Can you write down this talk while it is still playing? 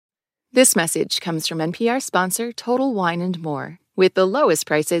This message comes from NPR sponsor Total Wine & More. With the lowest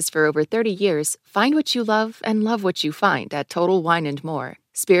prices for over 30 years, find what you love and love what you find at Total Wine & More.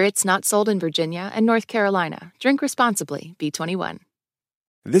 Spirits not sold in Virginia and North Carolina. Drink responsibly. B21.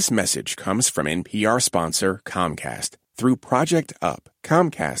 This message comes from NPR sponsor Comcast. Through Project Up,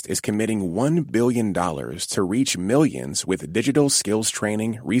 Comcast is committing $1 billion to reach millions with digital skills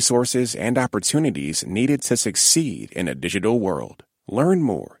training, resources, and opportunities needed to succeed in a digital world. Learn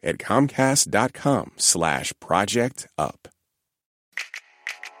more at comcast.com/projectup.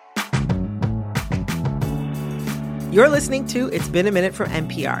 You're listening to It's Been a Minute from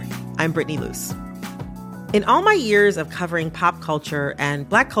NPR. I'm Brittany Luce. In all my years of covering pop culture and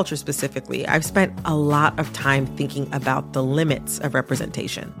Black culture specifically, I've spent a lot of time thinking about the limits of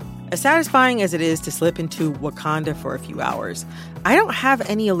representation. As satisfying as it is to slip into Wakanda for a few hours, I don't have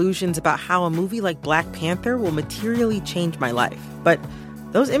any illusions about how a movie like Black Panther will materially change my life. But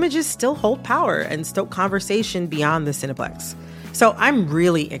those images still hold power and stoke conversation beyond the Cineplex. So I'm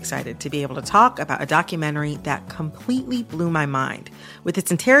really excited to be able to talk about a documentary that completely blew my mind with its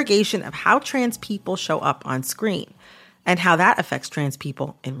interrogation of how trans people show up on screen and how that affects trans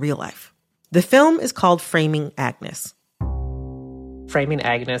people in real life. The film is called Framing Agnes. Framing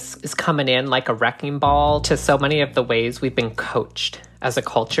Agnes is coming in like a wrecking ball to so many of the ways we've been coached as a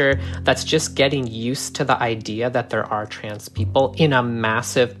culture that's just getting used to the idea that there are trans people in a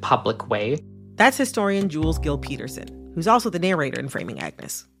massive public way. That's historian Jules Gill-Peterson, who's also the narrator in Framing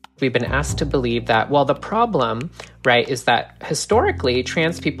Agnes. We've been asked to believe that, well, the problem, right, is that historically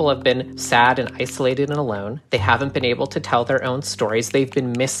trans people have been sad and isolated and alone. They haven't been able to tell their own stories. They've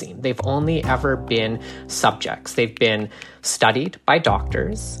been missing. They've only ever been subjects. They've been studied by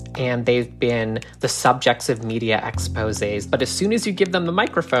doctors, and they've been the subjects of media exposés. But as soon as you give them the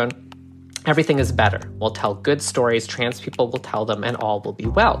microphone, everything is better. We'll tell good stories, trans people will tell them, and all will be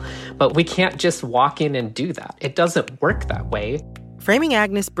well. But we can't just walk in and do that. It doesn't work that way. Framing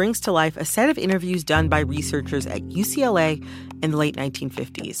Agnes brings to life a set of interviews done by researchers at UCLA in the late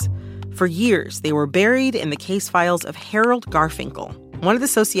 1950s. For years, they were buried in the case files of Harold Garfinkel, one of the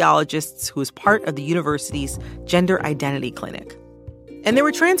sociologists who was part of the university's Gender Identity Clinic. And there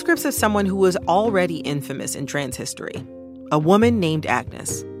were transcripts of someone who was already infamous in trans history, a woman named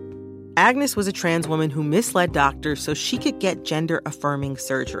Agnes. Agnes was a trans woman who misled doctors so she could get gender-affirming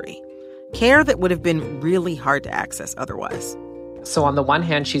surgery, care that would have been really hard to access otherwise. So on the one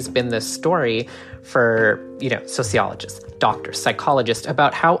hand, she's been this story for, sociologists, doctors, psychologists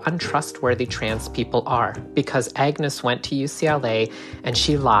about how untrustworthy trans people are, because Agnes went to UCLA and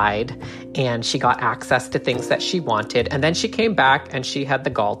she lied and she got access to things that she wanted. And then she came back and she had the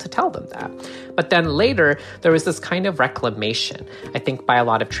gall to tell them that. But then later, there was this kind of reclamation, I think, by a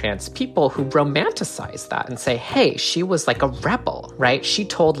lot of trans people who romanticize that and say, hey, she was like a rebel, right? She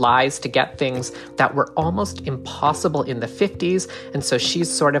told lies to get things that were almost impossible in the 50s. And so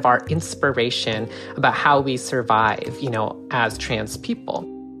she's sort of our inspiration about how we survive, as trans people.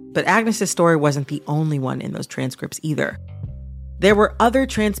 But Agnes's story wasn't the only one in those transcripts either. There were other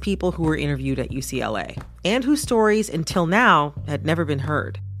trans people who were interviewed at UCLA and whose stories until now had never been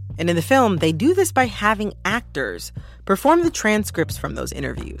heard. And in the film, they do this by having actors perform the transcripts from those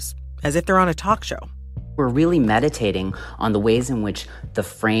interviews, as if they're on a talk show. We're really meditating on the ways in which the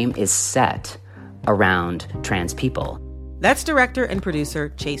frame is set around trans people. That's director and producer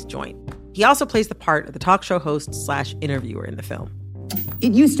Chase Joint. He also plays the part of the talk show host/interviewer in the film.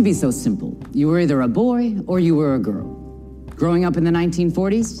 It used to be so simple. You were either a boy or you were a girl. Growing up in the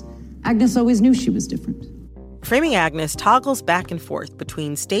 1940s, Agnes always knew she was different. Framing Agnes toggles back and forth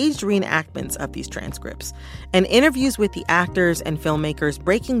between staged reenactments of these transcripts and interviews with the actors and filmmakers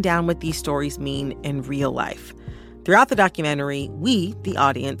breaking down what these stories mean in real life. Throughout the documentary, we, the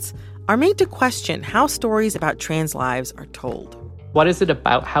audience, are made to question how stories about trans lives are told. What is it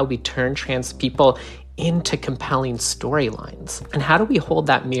about how we turn trans people into compelling storylines? And how do we hold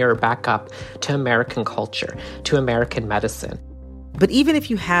that mirror back up to American culture, to American medicine? But even if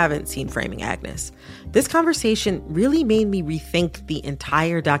you haven't seen Framing Agnes, this conversation really made me rethink the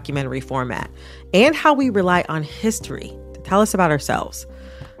entire documentary format and how we rely on history to tell us about ourselves.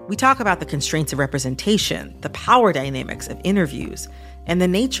 We talk about the constraints of representation, the power dynamics of interviews, and the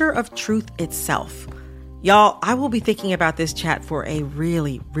nature of truth itself. Y'all, I will be thinking about this chat for a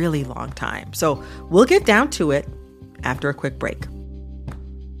really, really long time. So we'll get down to it after a quick break.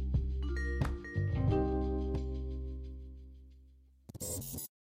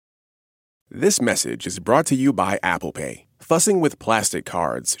 This message is brought to you by Apple Pay. Fussing with plastic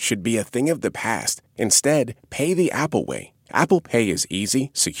cards should be a thing of the past. Instead, pay the Apple way. Apple Pay is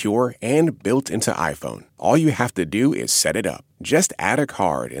easy, secure, and built into iPhone. All you have to do is set it up. Just add a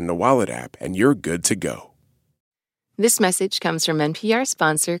card in the Wallet app and you're good to go. This message comes from NPR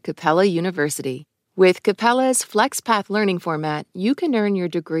sponsor Capella University. With Capella's FlexPath learning format, you can earn your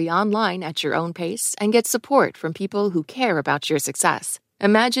degree online at your own pace and get support from people who care about your success.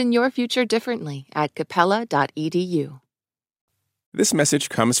 Imagine your future differently at capella.edu. This message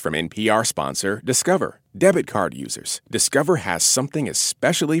comes from NPR sponsor Discover. Debit card users, Discover has something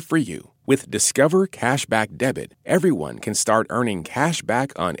especially for you. With Discover Cashback Debit, everyone can start earning cash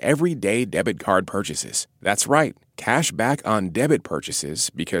back on everyday debit card purchases. That's right, cash back on debit purchases,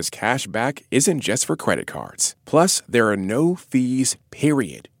 because cash back isn't just for credit cards. Plus, there are no fees,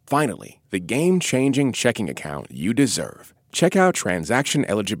 period. Finally, the game-changing checking account you deserve. Check out transaction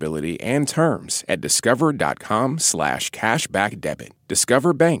eligibility and terms at discover.com/cashbackdebit.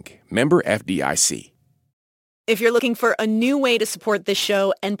 Discover Bank, member FDIC. If you're looking for a new way to support this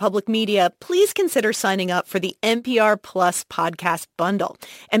show and public media, please consider signing up for the NPR Plus podcast bundle.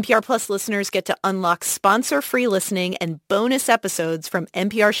 NPR Plus listeners get to unlock sponsor-free listening and bonus episodes from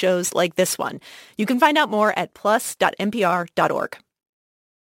NPR shows like this one. You can find out more at plus.npr.org.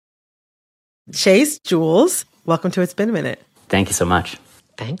 Chase, Jules, welcome to It's Been a Minute. Thank you so much.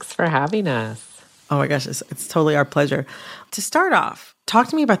 Thanks for having us. Oh my gosh, it's totally our pleasure. To start off, talk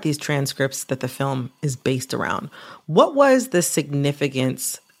to me about these transcripts that the film is based around. What was the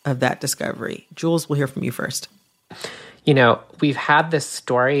significance of that discovery? Jules, we'll hear from you first. You know, we've had this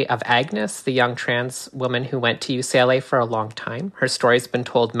story of Agnes, the young trans woman who went to UCLA for a long time. Her story's been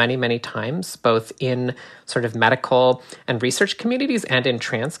told many, many times, both in sort of medical and research communities and in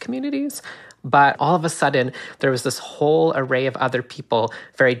trans communities. But all of a sudden, there was this whole array of other people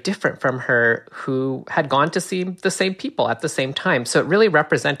very different from her who had gone to see the same people at the same time. So it really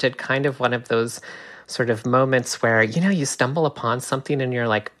represented kind of one of those sort of moments where, you know, you stumble upon something and you're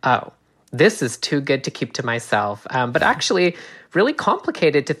like, oh, this is too good to keep to myself. But actually really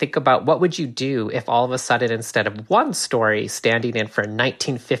complicated to think about what would you do if all of a sudden, instead of one story standing in for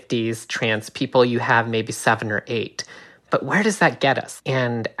 1950s trans people, you have maybe 7 or 8. But where does that get us?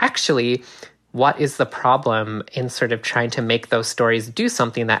 And actually, what is the problem in sort of trying to make those stories do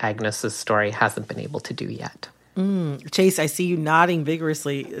something that Agnes's story hasn't been able to do yet? Chase, I see you nodding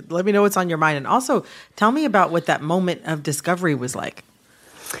vigorously. Let me know what's on your mind. And also, tell me about what that moment of discovery was like.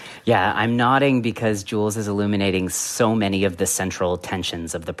 Yeah, I'm nodding because Jules is illuminating so many of the central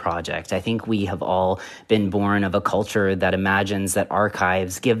tensions of the project. I think we have all been born of a culture that imagines that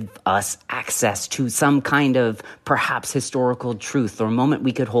archives give us access to some kind of perhaps historical truth or moment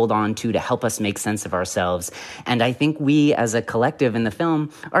we could hold on to help us make sense of ourselves. And I think we as a collective in the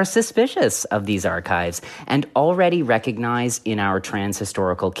film are suspicious of these archives and already recognize in our trans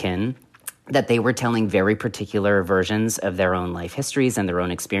historical kin that they were telling very particular versions of their own life histories and their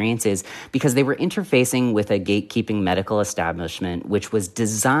own experiences because they were interfacing with a gatekeeping medical establishment which was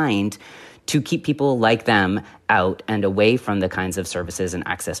designed to keep people like them out and away from the kinds of services and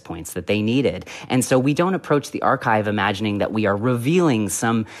access points that they needed. And so we don't approach the archive imagining that we are revealing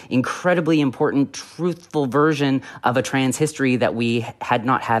some incredibly important, truthful version of a trans history that we had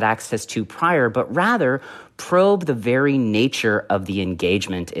not had access to prior, but rather probe the very nature of the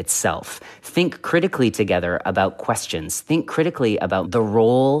engagement itself. Think critically together about questions. Think critically about the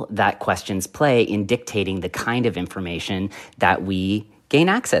role that questions play in dictating the kind of information that we gain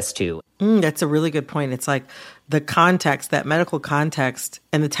access to. That's a really good point. It's like the context, that medical context,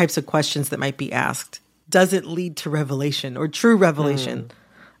 and the types of questions that might be asked doesn't lead to revelation or true revelation.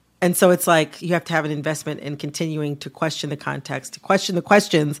 And so it's like you have to have an investment in continuing to question the context, to question the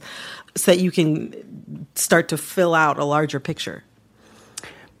questions so that you can start to fill out a larger picture.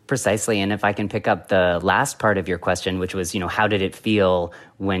 Precisely. And if I can pick up the last part of your question, which was, how did it feel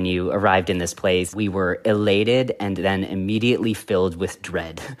when you arrived in this place? We were elated and then immediately filled with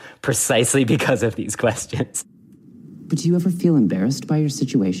dread, precisely because of these questions. But do you ever feel embarrassed by your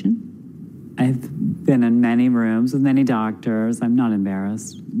situation? I've been in many rooms with many doctors. I'm not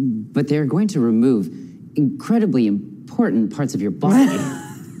embarrassed. But they're going to remove incredibly important parts of your body.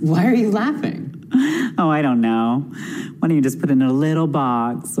 Why are you laughing? Oh, I don't know. Why don't you just put it in a little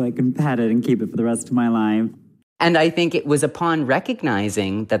box so I can pet it and keep it for the rest of my life? And I think it was upon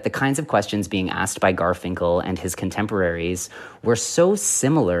recognizing that the kinds of questions being asked by Garfinkel and his contemporaries were so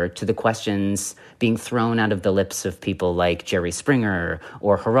similar to the questions being thrown out of the lips of people like Jerry Springer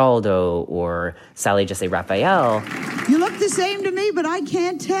or Geraldo or Sally Jesse Raphael. You look the same to me, but I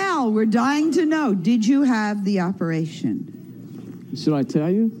can't tell. We're dying to know. Did you have the operation? Should I tell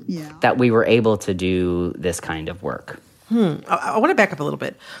you? Yeah. That we were able to do this kind of work. I want to back up a little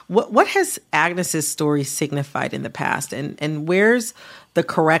bit. What has Agnes's story signified in the past, and where's the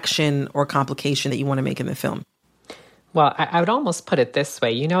correction or complication that you want to make in the film? Well, I would almost put it this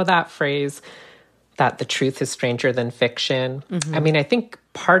way. You know that phrase that the truth is stranger than fiction? I mean, I think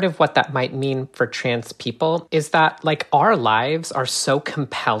part of what that might mean for trans people is that, like, our lives are so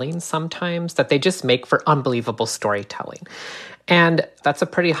compelling sometimes that they just make for unbelievable storytelling. And that's a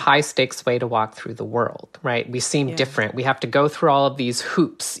pretty high stakes way to walk through the world, right? We seem different. We have to go through all of these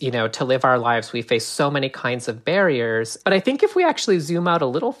hoops, to live our lives. We face so many kinds of barriers. But I think if we actually zoom out a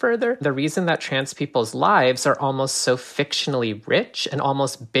little further, the reason that trans people's lives are almost so fictionally rich and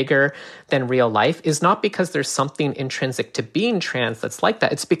almost bigger than real life is not because there's something intrinsic to being trans that's like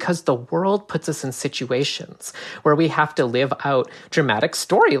that. It's because the world puts us in situations where we have to live out dramatic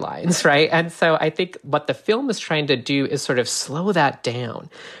storylines, right? And so I think what the film is trying to do is sort of slow that down,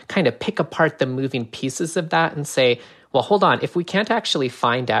 kind of pick apart the moving pieces of that and say, well, hold on, if we can't actually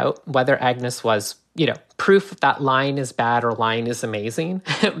find out whether Agnes was, proof that lying is bad or lying is amazing,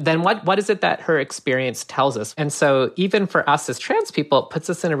 then what is it that her experience tells us? And so even for us as trans people, it puts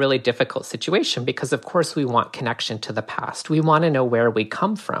us in a really difficult situation because, of course, we want connection to the past. We want to know where we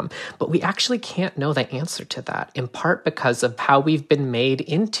come from, but we actually can't know the answer to that, in part because of how we've been made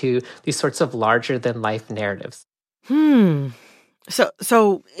into these sorts of larger-than-life narratives.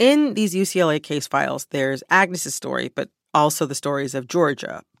 So in these UCLA case files, there's Agnes's story, but also the stories of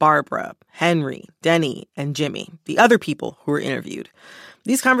Georgia, Barbara, Henry, Denny, and Jimmy, the other people who were interviewed.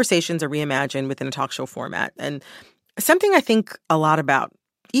 These conversations are reimagined within a talk show format. And something I think a lot about,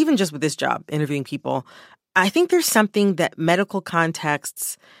 even just with this job, interviewing people, I think there's something that medical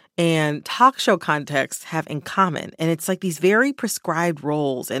contexts and talk show contexts have in common. And it's like these very prescribed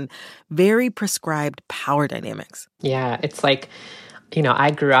roles and very prescribed power dynamics. Yeah, it's like,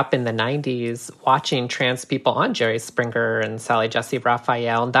 I grew up in the 90s watching trans people on Jerry Springer and Sally Jessy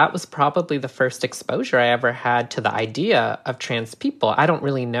Raphael, and that was probably the first exposure I ever had to the idea of trans people. I don't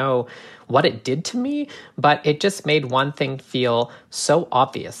really know what it did to me, but it just made one thing feel so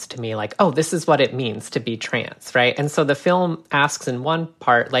obvious to me, like, oh, this is what it means to be trans, right? And so the film asks in one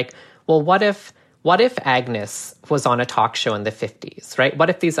part, like, well, what if Agnes was on a talk show in the 50s, right? What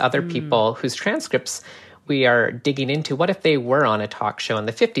if these other people whose transcripts we are digging into, what if they were on a talk show in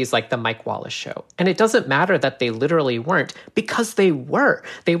the 50s, like the Mike Wallace show? And it doesn't matter that they literally weren't, because they were.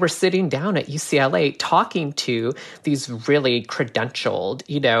 They were sitting down at UCLA talking to these really credentialed,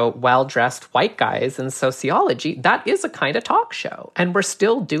 well-dressed white guys in sociology. That is a kind of talk show. And we're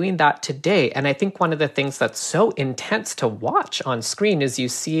still doing that today. And I think one of the things that's so intense to watch on screen is you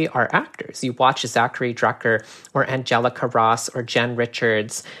see our actors. You watch Zachary Drucker or Angelica Ross or Jen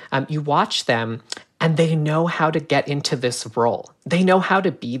Richards. You watch them, and they know how to get into this role. They know how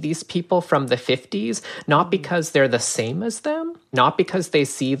to be these people from the 50s, not because they're the same as them, not because they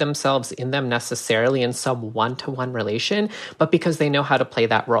see themselves in them necessarily in some one-to-one relation, but because they know how to play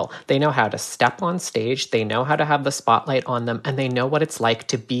that role. They know how to step on stage, they know how to have the spotlight on them, and they know what it's like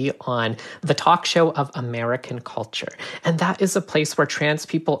to be on the talk show of American culture. And that is a place where trans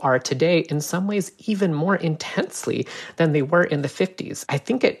people are today, in some ways even more intensely than they were in the 50s. I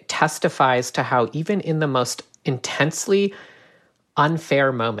think it testifies to how even in the most intensely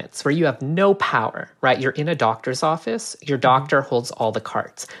unfair moments where you have no power, right? You're in a doctor's office, your doctor holds all the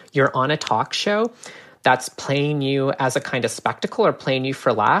cards. You're on a talk show that's playing you as a kind of spectacle or playing you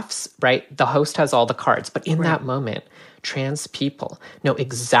for laughs, right? The host has all the cards. But in that moment, trans people know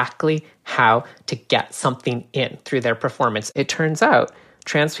exactly how to get something in through their performance. It turns out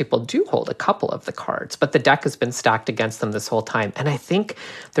trans people do hold a couple of the cards, but the deck has been stacked against them this whole time. And I think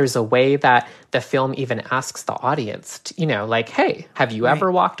there's a way that the film even asks the audience, like, hey, have you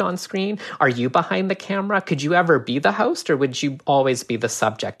ever walked on screen? Are you behind the camera? Could you ever be the host, or would you always be the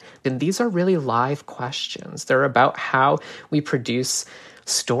subject? And these are really live questions. They're about how we produce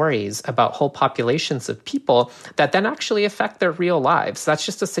stories about whole populations of people that then actually affect their real lives. That's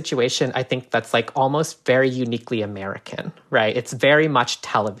just a situation, I think, that's like almost very uniquely American, right? It's very much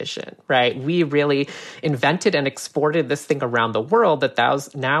television, right? We really invented and exported this thing around the world that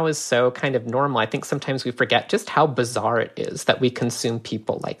now is so kind of normal. I think sometimes we forget just how bizarre it is that we consume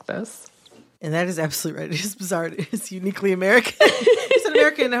people like this. And that is absolutely right. It is bizarre. It is uniquely American. It's an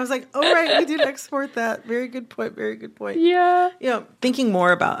American. And I was like, oh, right, we did export that. Very good point. Very good point. Yeah. Thinking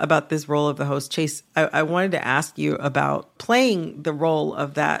more about this role of the host, Chase, I wanted to ask you about playing the role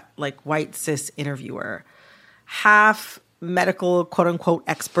of that like white cis interviewer, half medical, quote unquote,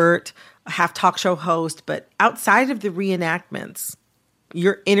 expert, half talk show host. But outside of the reenactments,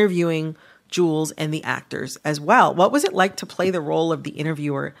 you're interviewing Jules and the actors as well. What was it like to play the role of the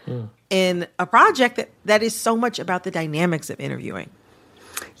interviewer in a project that is so much about the dynamics of interviewing?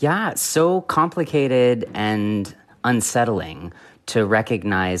 Yeah, so complicated and unsettling to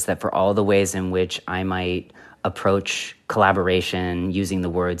recognize that for all the ways in which I might approach collaboration using the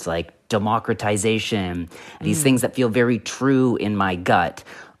words like democratization, these things that feel very true in my gut.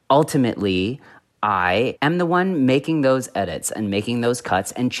 Ultimately, I am the one making those edits and making those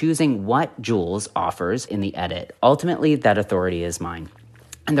cuts and choosing what Jules offers in the edit. Ultimately, that authority is mine.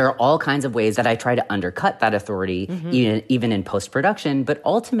 And there are all kinds of ways that I try to undercut that authority, even in post-production. But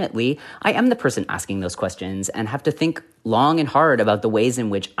ultimately, I am the person asking those questions and have to think long and hard about the ways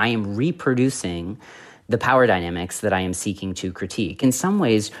in which I am reproducing the power dynamics that I am seeking to critique. In some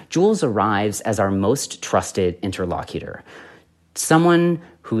ways, Jules arrives as our most trusted interlocutor. Someone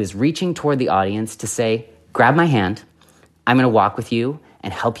who is reaching toward the audience to say, grab my hand, I'm going to walk with you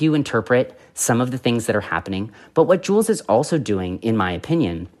and help you interpret some of the things that are happening. But what Jules is also doing, in my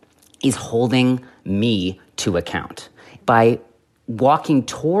opinion, is holding me to account by walking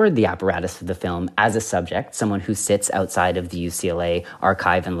toward the apparatus of the film as a subject, someone who sits outside of the UCLA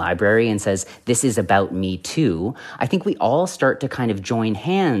archive and library and says, this is about me too. I think we all start to kind of join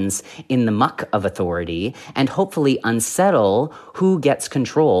hands in the muck of authority and hopefully unsettle who gets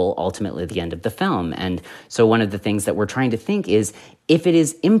control ultimately at the end of the film. And so one of the things that we're trying to think is, if it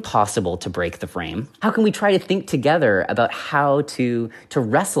is impossible to break the frame, how can we try to think together about how to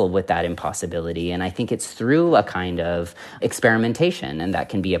wrestle with that impossibility? And I think it's through a kind of experimentation, and that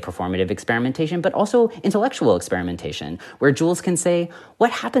can be a performative experimentation, but also intellectual experimentation, where Jules can say, what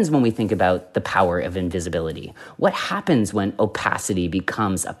happens when we think about the power of invisibility? What happens when opacity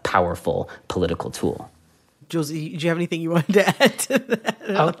becomes a powerful political tool? Jules, do you have anything you wanted to add to that?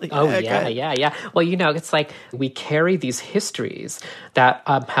 Yeah. Well, it's like we carry these histories that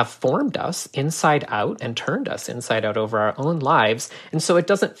have formed us inside out and turned us inside out over our own lives. And so it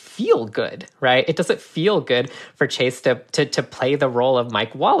doesn't feel good, right? It doesn't feel good for Chase to play the role of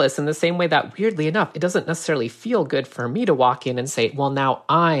Mike Wallace in the same way that, weirdly enough, it doesn't necessarily feel good for me to walk in and say, well, now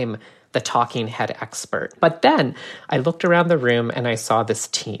I'm the talking head expert. But then I looked around the room and I saw this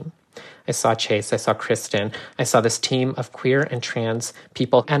team. I saw Chase, I saw Kristen, I saw this team of queer and trans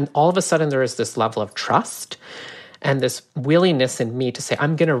people. And all of a sudden there is this level of trust and this willingness in me to say,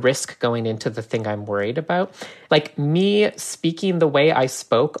 I'm going to risk going into the thing I'm worried about. Like me speaking the way I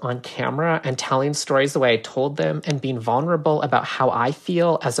spoke on camera and telling stories the way I told them and being vulnerable about how I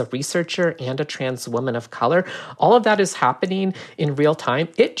feel as a researcher and a trans woman of color. All of that is happening in real time.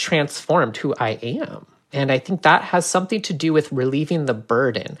 It transformed who I am. And I think that has something to do with relieving the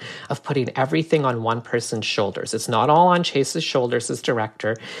burden of putting everything on one person's shoulders. It's not all on Chase's shoulders as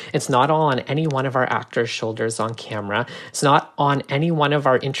director. It's not all on any one of our actors' shoulders on camera. It's not on any one of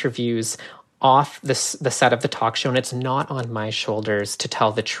our interviews off the set of the talk show. And it's not on my shoulders to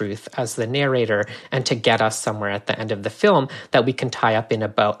tell the truth as the narrator and to get us somewhere at the end of the film that we can tie up in a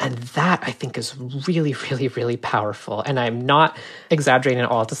bow. And that, I think, is really, really, really powerful. And I'm not exaggerating at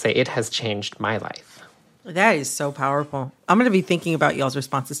all to say it has changed my life. That is so powerful. I'm going to be thinking about y'all's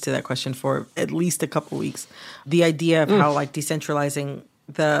responses to that question for at least a couple weeks. The idea of how decentralizing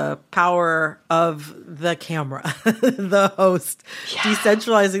the power of the camera, the host,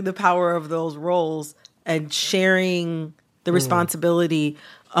 decentralizing the power of those roles and sharing the responsibility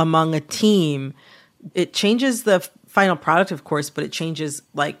among a team. It changes the final product, of course, but it changes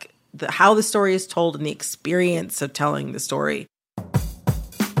how the story is told and the experience of telling the story.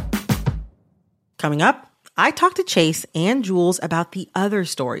 Coming up, I talked to Chase and Jules about the other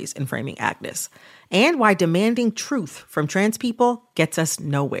stories in Framing Agnes and why demanding truth from trans people gets us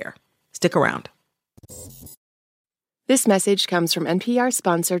nowhere. Stick around. This message comes from NPR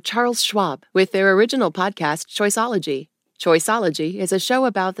sponsor Charles Schwab with their original podcast, Choiceology. Choiceology is a show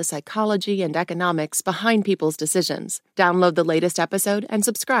about the psychology and economics behind people's decisions. Download the latest episode and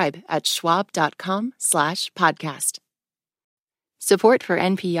subscribe at schwab.com/podcast. Support for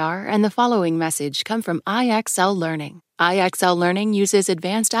NPR and the following message come from IXL Learning. IXL Learning uses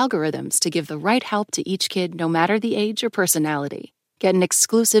advanced algorithms to give the right help to each kid no matter the age or personality. Get an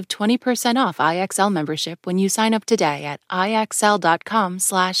exclusive 20% off IXL membership when you sign up today at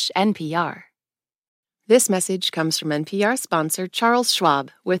IXL.com/NPR. This message comes from NPR sponsor Charles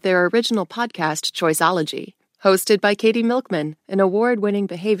Schwab with their original podcast, Choiceology. Hosted by Katie Milkman, an award-winning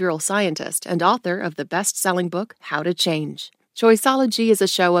behavioral scientist and author of the best-selling book, How to Change. Choiceology is a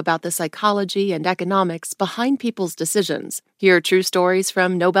show about the psychology and economics behind people's decisions. Hear true stories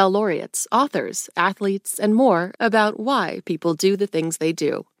from Nobel laureates, authors, athletes, and more about why people do the things they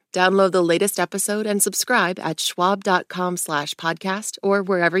do. Download the latest episode and subscribe at schwab.com/podcast or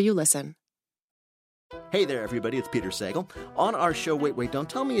wherever you listen. Hey there, everybody, it's Peter Sagal. On our show, Wait, Don't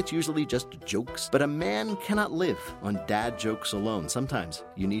Tell Me, it's usually just jokes, but a man cannot live on dad jokes alone. Sometimes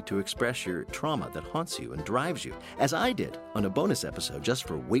you need to express your trauma that haunts you and drives you, as I did on a bonus episode just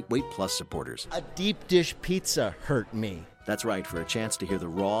for Wait Plus supporters. A deep dish pizza hurt me. That's right, for a chance to hear the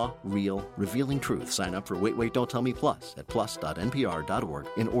raw, real, revealing truth, sign up for Wait, Don't Tell Me Plus at plus.npr.org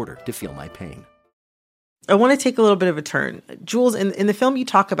in order to feel my pain. I want to take a little bit of a turn. Jules, in the film, you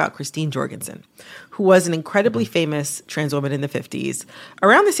talk about Christine Jorgensen, who was an incredibly famous trans woman in the 50s,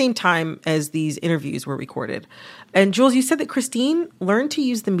 around the same time as these interviews were recorded. And Jules, you said that Christine learned to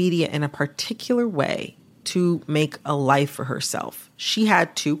use the media in a particular way to make a life for herself. She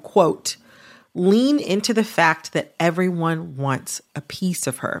had to, quote, lean into the fact that everyone wants a piece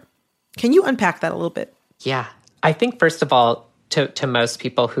of her. Can you unpack that a little bit? Yeah. I think, first of all, to most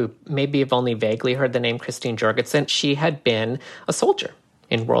people who maybe have only vaguely heard the name Christine Jorgensen, she had been a soldier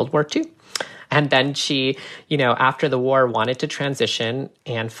in World War II. And then she, after the war, wanted to transition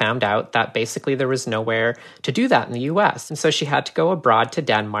and found out that basically there was nowhere to do that in the U.S. And so she had to go abroad to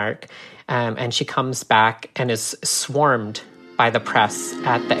Denmark, and she comes back and is swarmed by the press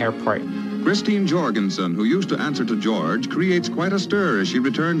at the airport. Christine Jorgensen, who used to answer to George, creates quite a stir as she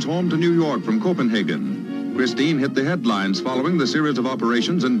returns home to New York from Copenhagen. Christine hit the headlines following the series of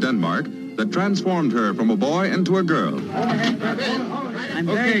operations in Denmark that transformed her from a boy into a girl. I'm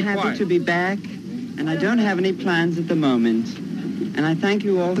very happy to be back, and I don't have any plans at the moment. And I thank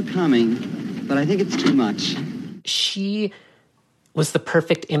you all for coming, but I think it's too much. She was the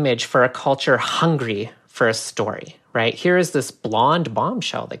perfect image for a culture hungry for a story, right? Here is this blonde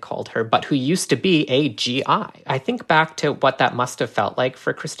bombshell, they called her, but who used to be a GI. I think back to what that must have felt like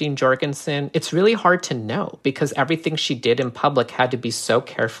for Christine Jorgensen. It's really hard to know because everything she did in public had to be so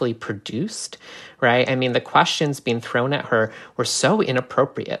carefully produced, right? I mean, the questions being thrown at her were so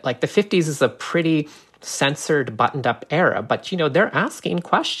inappropriate. Like the 50s is a pretty censored, buttoned-up era, but, they're asking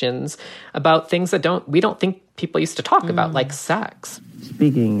questions about things that we don't think people used to talk about, like sex.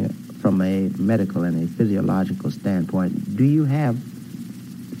 Speaking from a medical and a physiological standpoint, do you have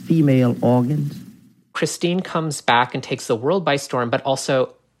female organs? Christine comes back and takes the world by storm, but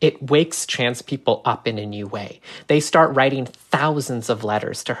also it wakes trans people up in a new way. They start writing thousands of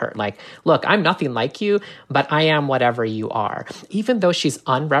letters to her, like, look, I'm nothing like you, but I am whatever you are. Even though she's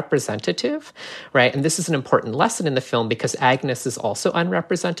unrepresentative, right? And this is an important lesson in the film because Agnes is also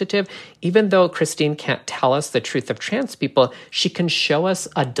unrepresentative. Even though Christine can't tell us the truth of trans people, she can show us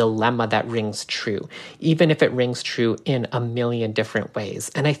a dilemma that rings true, even if it rings true in a million different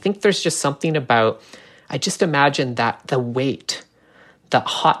ways. And I think there's just something about, I just imagine that the weight, the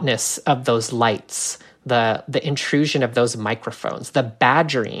hotness of those lights, the intrusion of those microphones, the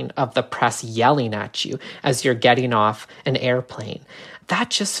badgering of the press yelling at you as you're getting off an airplane. That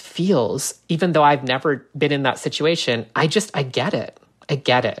just feels, even though I've never been in that situation, I get it. I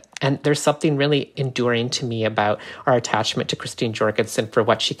get it. And there's something really enduring to me about our attachment to Christine Jorgensen for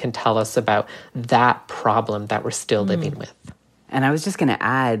what she can tell us about that problem that we're still living with. And I was just going to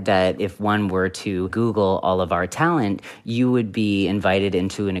add that if one were to Google all of our talent, you would be invited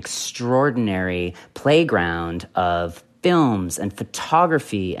into an extraordinary playground of films and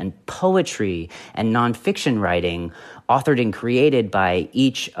photography and poetry and nonfiction writing authored and created by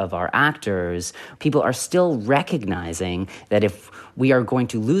each of our actors. People are still recognizing that if we are going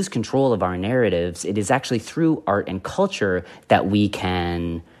to lose control of our narratives, it is actually through art and culture that we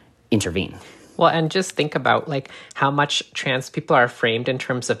can intervene. Well, and just think about how much trans people are framed in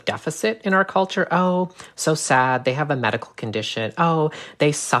terms of deficit in our culture. Oh, so sad. They have a medical condition. Oh,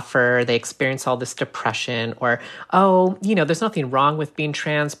 they suffer. They experience all this depression. Or, oh, there's nothing wrong with being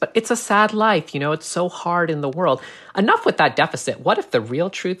trans, but it's a sad life. It's so hard in the world. Enough with that deficit. What if the real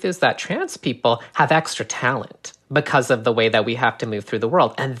truth is that trans people have extra talent because of the way that we have to move through the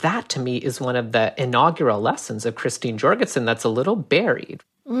world? And that, to me, is one of the inaugural lessons of Christine Jorgensen that's a little buried.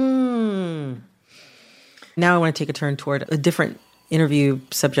 Now I want to take a turn toward a different interview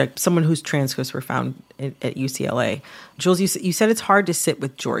subject, someone whose transcripts were found at UCLA. Jules, you said it's hard to sit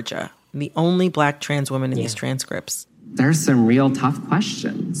with Georgia, the only Black trans woman in these transcripts. There's some real tough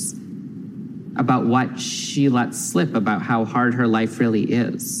questions about what she lets slip, about how hard her life really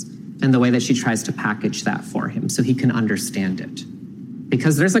is, and the way that she tries to package that for him so he can understand it.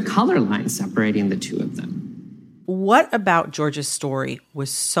 Because there's a color line separating the two of them. What about Georgia's story was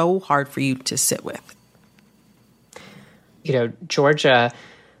so hard for you to sit with? Georgia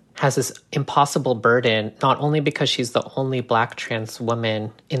has this impossible burden, not only because she's the only Black trans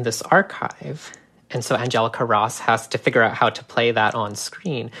woman in this archive, and so Angelica Ross has to figure out how to play that on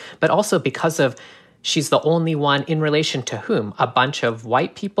screen, but also because of She's the only one in relation to whom? A bunch of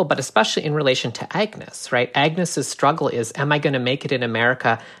white people, but especially in relation to Agnes, right? Agnes's struggle is, am I going to make it in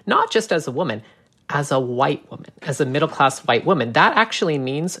America, not just as a woman, as a white woman, as a middle-class white woman? That actually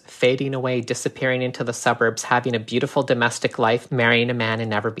means fading away, disappearing into the suburbs, having a beautiful domestic life, marrying a man and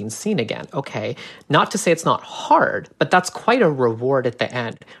never being seen again. Okay, not to say it's not hard, but that's quite a reward at the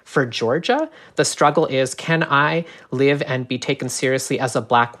end. For Georgia, the struggle is, can I live and be taken seriously as a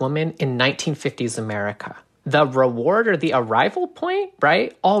Black woman in 1950s America? The reward or the arrival point,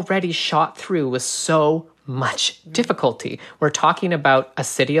 right, already shot through with so much difficulty. We're talking about a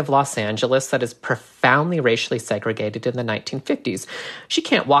city of Los Angeles that is profoundly racially segregated in the 1950s. She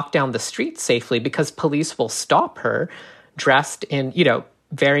can't walk down the street safely because police will stop her dressed in,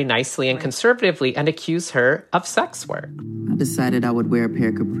 very nicely and conservatively and accuse her of sex work. I decided I would wear a pair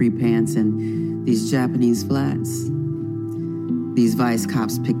of capri pants and these Japanese flats. These vice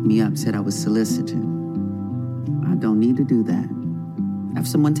cops picked me up, said I was solicited. I don't need to do that. I have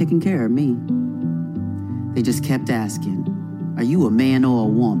someone taking care of me. They just kept asking, are you a man or a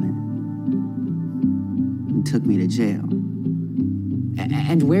woman? And took me to jail.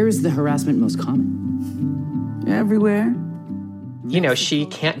 And where is the harassment most common? Everywhere. She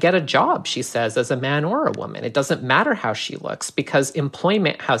can't get a job, she says, as a man or a woman. It doesn't matter how she looks because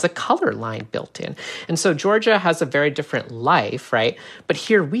employment has a color line built in. And so Georgia has a very different life, right? But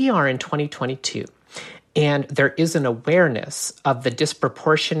here we are in 2022, and there is an awareness of the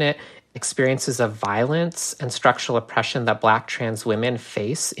disproportionate experiences of violence and structural oppression that Black trans women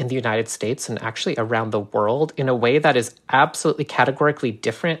face in the United States and actually around the world in a way that is absolutely categorically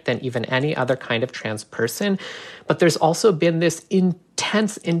different than even any other kind of trans person. But there's also been this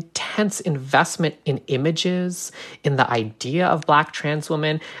intense investment in images, in the idea of Black trans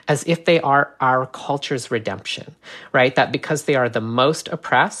women as if they are our culture's redemption, right? That because they are the most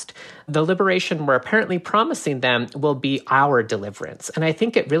oppressed, the liberation we're apparently promising them will be our deliverance. And I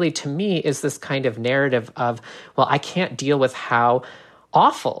think it really, to me, is this kind of narrative of, well, I can't deal with how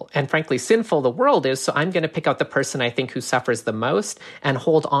awful and frankly sinful the world is, so I'm going to pick out the person I think who suffers the most and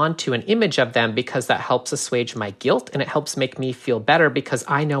hold on to an image of them because that helps assuage my guilt and it helps make me feel better because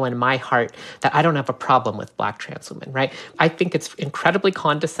I know in my heart that I don't have a problem with Black trans women, right? I think it's incredibly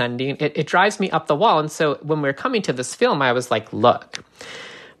condescending. It drives me up the wall. And so when we were coming to this film, I was like, look,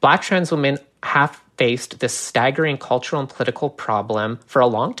 Black trans women have faced this staggering cultural and political problem for a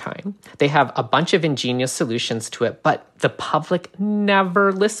long time. They have a bunch of ingenious solutions to it, but the public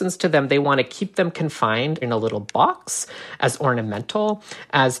never listens to them. They want to keep them confined in a little box as ornamental,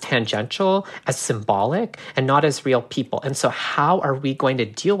 as tangential, as symbolic, and not as real people. And so how are we going to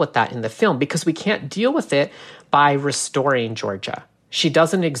deal with that in the film? Because we can't deal with it by restoring Georgia. She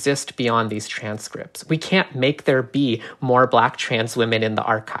doesn't exist beyond these transcripts. We can't make there be more Black trans women in the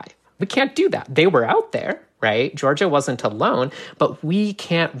archive. We can't do that. They were out there, right? Georgia wasn't alone, but we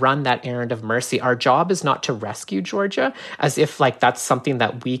can't run that errand of mercy. Our job is not to rescue Georgia as if that's something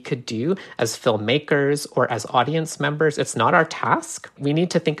that we could do as filmmakers or as audience members. It's not our task. We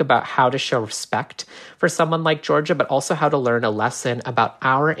need to think about how to show respect for someone like Georgia, but also how to learn a lesson about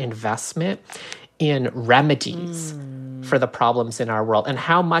our investment in remedies for the problems in our world and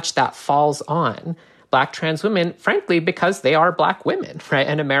how much that falls on Black trans women, frankly, because they are Black women, right?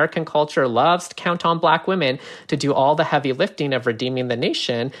 And American culture loves to count on Black women to do all the heavy lifting of redeeming the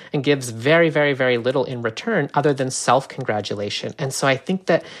nation and gives very, very, very little in return other than self-congratulation. And so I think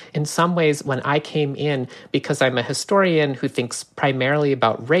that in some ways, when I came in, because I'm a historian who thinks primarily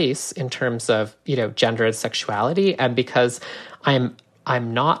about race in terms of, gender and sexuality, and because I'm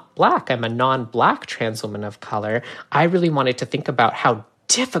not Black, I'm a non-Black trans woman of color, I really wanted to think about how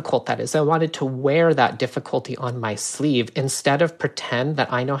difficult that is. I wanted to wear that difficulty on my sleeve instead of pretend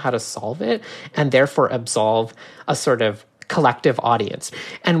that I know how to solve it and therefore absolve a sort of collective audience.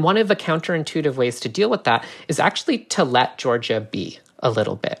 And one of the counterintuitive ways to deal with that is actually to let Georgia be a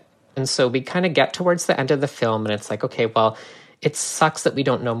little bit. And so we kind of get towards the end of the film and it's like, okay, well, it sucks that we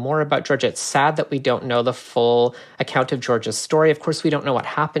don't know more about Georgia. It's sad that we don't know the full account of Georgia's story. Of course, we don't know what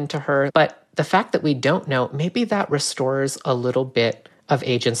happened to her. But the fact that we don't know, maybe that restores a little bit of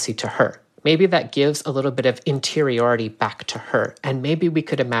agency to her. Maybe that gives a little bit of interiority back to her. And maybe we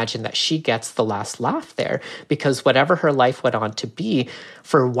could imagine that she gets the last laugh there because whatever her life went on to be,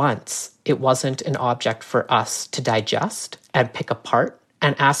 for once, it wasn't an object for us to digest and pick apart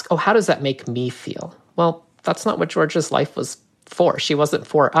and ask, oh, how does that make me feel? Well, that's not what Georgia's life was for. She wasn't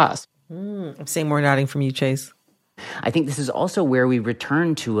for us. I'm seeing more nodding from you, Chase. I think this is also where we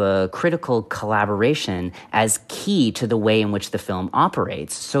return to a critical collaboration as key to the way in which the film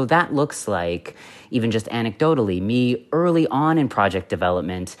operates. So that looks like, even just anecdotally, me early on in project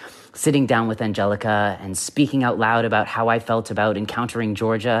development, sitting down with Angelica and speaking out loud about how I felt about encountering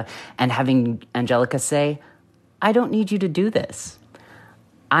Georgia and having Angelica say, I don't need you to do this.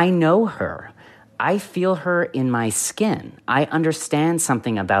 I know her. I feel her in my skin. I understand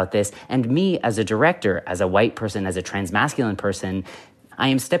something about this. And me as a director, as a white person, as a transmasculine person, I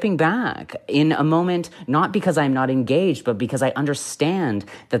am stepping back in a moment, not because I'm not engaged, but because I understand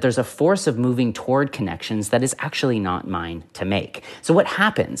that there's a force of moving toward connections that is actually not mine to make. So what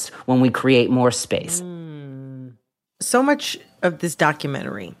happens when we create more space? So much of this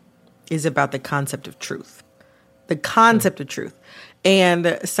documentary is about the concept of truth. The concept of truth.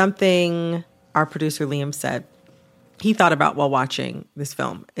 And something our producer Liam said he thought about while watching this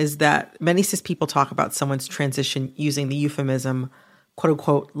film is that many cis people talk about someone's transition using the euphemism, quote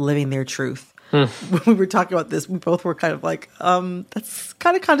unquote, living their truth. When we were talking about this, we both were kind of like, that's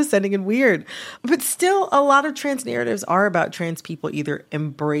kind of condescending and weird. But still, a lot of trans narratives are about trans people either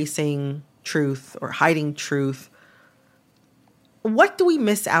embracing truth or hiding truth. What do we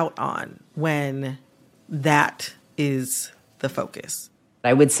miss out on when that is the focus?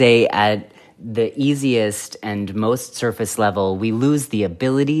 I would say at the easiest and most surface level, we lose the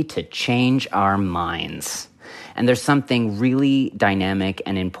ability to change our minds. And there's something really dynamic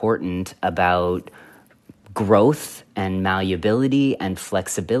and important about growth and malleability and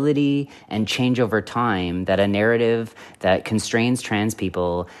flexibility and change over time that a narrative that constrains trans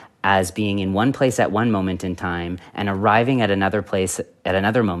people as being in one place at one moment in time and arriving at another place at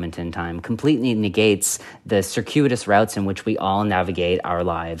another moment in time completely negates the circuitous routes in which we all navigate our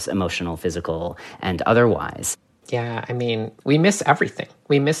lives, emotional, physical, and otherwise. Yeah, I mean, we miss everything.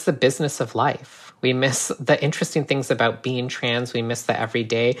 We miss the business of life. We miss the interesting things about being trans. We miss the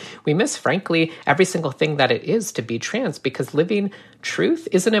everyday. We miss, frankly, every single thing that it is to be trans, because living truth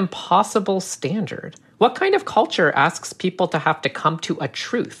is an impossible standard. What kind of culture asks people to have to come to a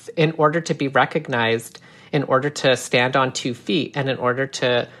truth in order to be recognized, in order to stand on 2 feet, and in order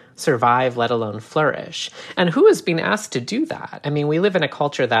to survive, let alone flourish? And who is being asked to do that? I mean, we live in a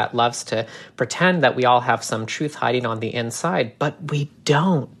culture that loves to pretend that we all have some truth hiding on the inside, but we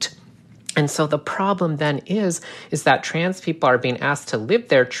don't. And so the problem then is that trans people are being asked to live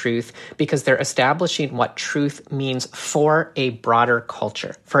their truth because they're establishing what truth means for a broader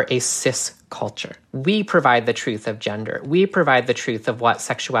culture, for a cis culture. We provide the truth of gender. We provide the truth of what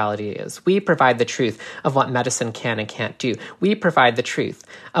sexuality is. We provide the truth of what medicine can and can't do. We provide the truth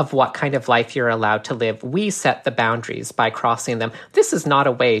of what kind of life you're allowed to live. We set the boundaries by crossing them. This is not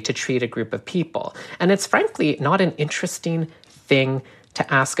a way to treat a group of people. And it's frankly not an interesting thing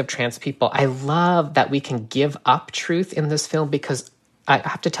to ask of trans people. I love that we can give up truth in this film because I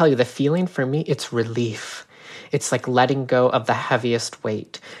have to tell you, the feeling for me, it's relief. It's like letting go of the heaviest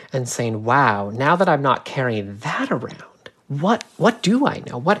weight and saying, wow, now that I'm not carrying that around, what do I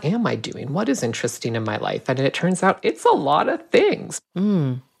know? What am I doing? What is interesting in my life? And it turns out it's a lot of things.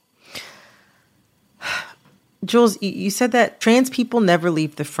 Jules, you said that trans people never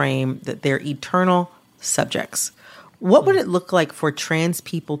leave the frame, that they're eternal subjects. What would it look like for trans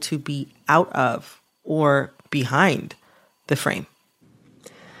people to be out of or behind the frame?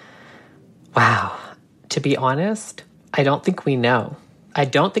 Wow. To be honest, I don't think we know. I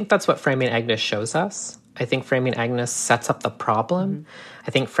don't think that's what Framing Agnes shows us. I think Framing Agnes sets up the problem.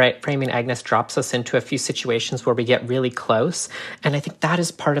 I think Framing Agnes drops us into a few situations where we get really close. And I think that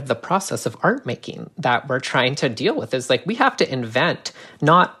is part of the process of art making that we're trying to deal with, is like we have to invent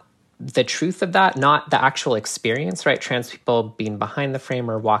not the truth of that, not the actual experience, right? Trans people being behind the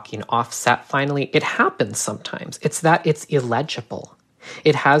frame or walking off set finally. It happens sometimes. It's that it's illegible.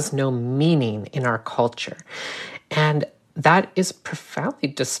 It has no meaning in our culture. And that is profoundly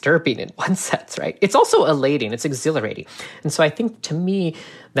disturbing in one sense, right? It's also elating. It's exhilarating. And so I think, to me,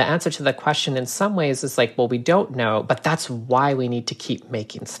 the answer to the question in some ways is like, well, we don't know, but that's why we need to keep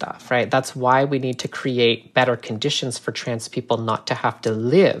making stuff, right? That's why we need to create better conditions for trans people not to have to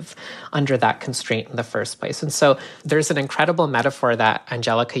live under that constraint in the first place. And so there's an incredible metaphor that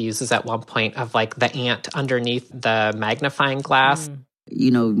Angelica uses at one point of like the ant underneath the magnifying glass.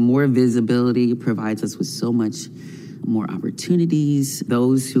 You know, more visibility provides us with so much more opportunities.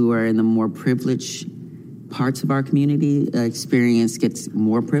 Those who are in the more privileged parts of our community experience gets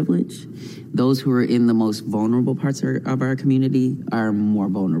more privilege. Those who are in the most vulnerable parts of our community are more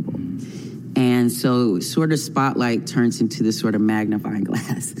vulnerable. And so sort of spotlight turns into this sort of magnifying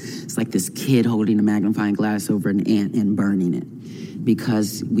glass. It's like this kid holding a magnifying glass over an ant and burning it.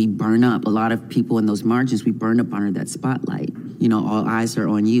 because we burn up. A lot of people in those margins, we burn up under that spotlight. You know, all eyes are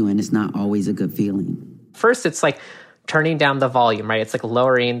on you, and it's not always a good feeling. First, it's like turning down the volume, right? It's like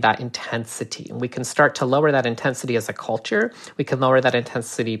lowering that intensity. And we can start to lower that intensity as a culture. We can lower that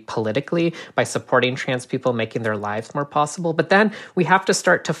intensity politically by supporting trans people, making their lives more possible. But then we have to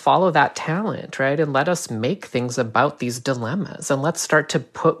start to follow that talent, right? And let us make things about these dilemmas. And let's start to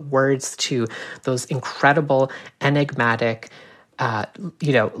put words to those incredible, enigmatic,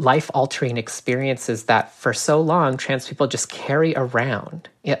 life-altering experiences that for so long trans people just carry around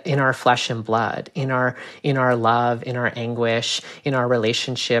in our flesh and blood, in our love, in our anguish, in our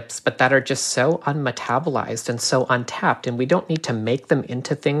relationships, but that are just so unmetabolized and so untapped. And we don't need to make them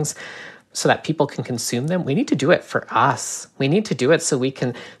into things so that people can consume them. We need to do it for us. We need to do it so we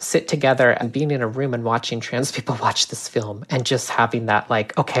can sit together and being in a room and watching trans people watch this film and just having that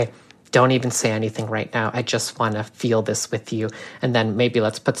okay, don't even say anything right now. I just want to feel this with you. And then maybe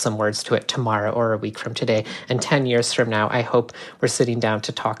let's put some words to it tomorrow or a week from today. And 10 years from now, I hope we're sitting down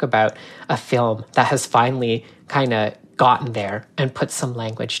to talk about a film that has finally kind of gotten there and put some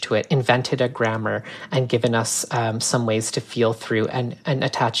language to it, invented a grammar, and given us some ways to feel through and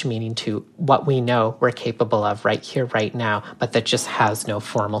attach meaning to what we know we're capable of right here, right now, but that just has no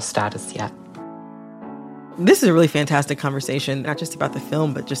formal status yet. This is a really fantastic conversation, not just about the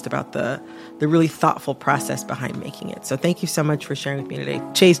film, but just about the really thoughtful process behind making it. So thank you so much for sharing with me today.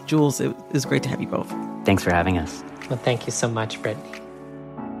 Chase, Jules, it was great to have you both. Thanks for having us. Well, thank you so much, Brittany.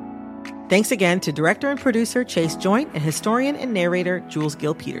 Thanks again to director and producer Chase Joint and historian and narrator Jules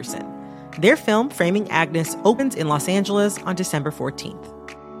Gill Peterson. Their film, Framing Agnes, opens in Los Angeles on December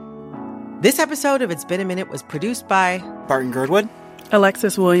 14th. This episode of It's Been a Minute was produced by Barton Girdwood,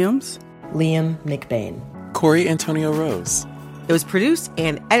 Alexis Williams, Liam McBain, Corey Antonio Rose. It was produced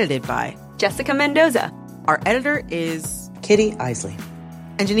and edited by Jessica Mendoza. Our editor is Kitty Isley.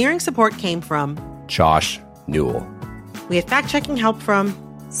 Engineering support came from Josh Newell. We had fact-checking help from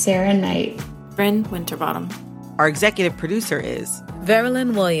Sarah Knight, Bryn Winterbottom. Our executive producer is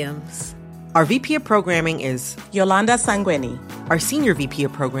Verilyn Williams. Our VP of programming is Yolanda Sanguini. Our senior VP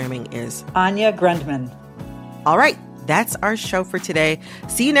of programming is Anya Grundman. All right. That's our show for today.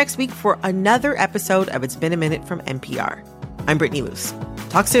 See you next week for another episode of It's Been a Minute from NPR. I'm Brittany Luce.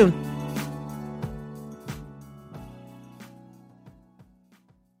 Talk soon.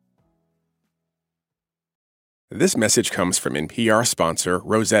 This message comes from NPR sponsor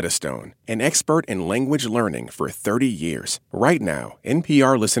Rosetta Stone, an expert in language learning for 30 years. Right now,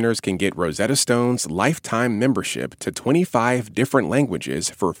 NPR listeners can get Rosetta Stone's lifetime membership to 25 different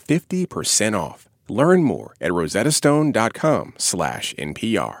languages for 50% off. Learn more at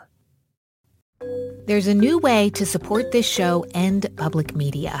rosettastone.com/NPR. There's a new way to support this show and public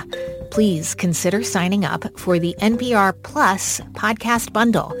media. Please consider signing up for the NPR Plus podcast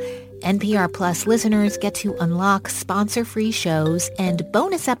bundle. NPR Plus listeners get to unlock sponsor-free shows and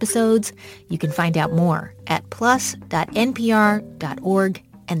bonus episodes. You can find out more at plus.npr.org,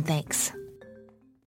 and thanks.